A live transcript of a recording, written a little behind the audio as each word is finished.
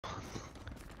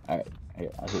Alright, here,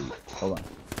 I'll hit you. Hold on.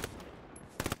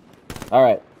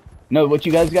 Alright. No, what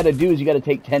you guys gotta do is you gotta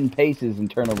take 10 paces and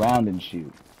turn around and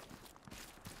shoot.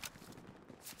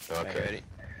 Okay. Ready?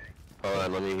 Hold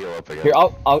on, let me heal up again. Here,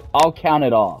 I'll count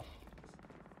it off.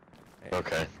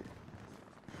 Okay.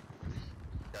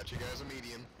 Got you guys a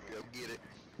medium. Go get it.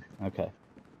 Okay.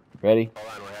 Ready? Hold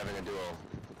on, we're having a duel.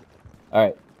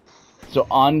 Alright. So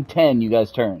on 10, you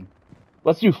guys turn.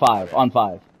 Let's do 5. Okay. On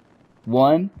 5.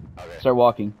 1. Okay. Start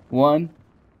walking. 1,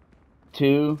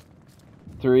 2,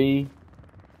 3,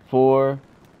 4,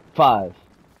 5.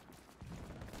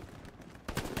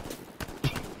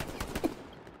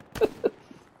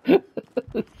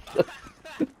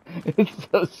 It's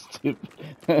so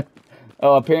stupid.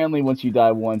 Oh, apparently once you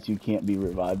die once, you can't be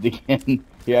revived again.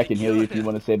 Here, I can heal you if you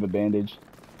want to save a bandage.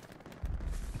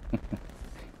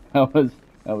 That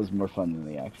was more fun than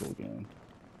the actual game.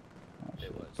 Oh,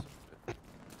 shit.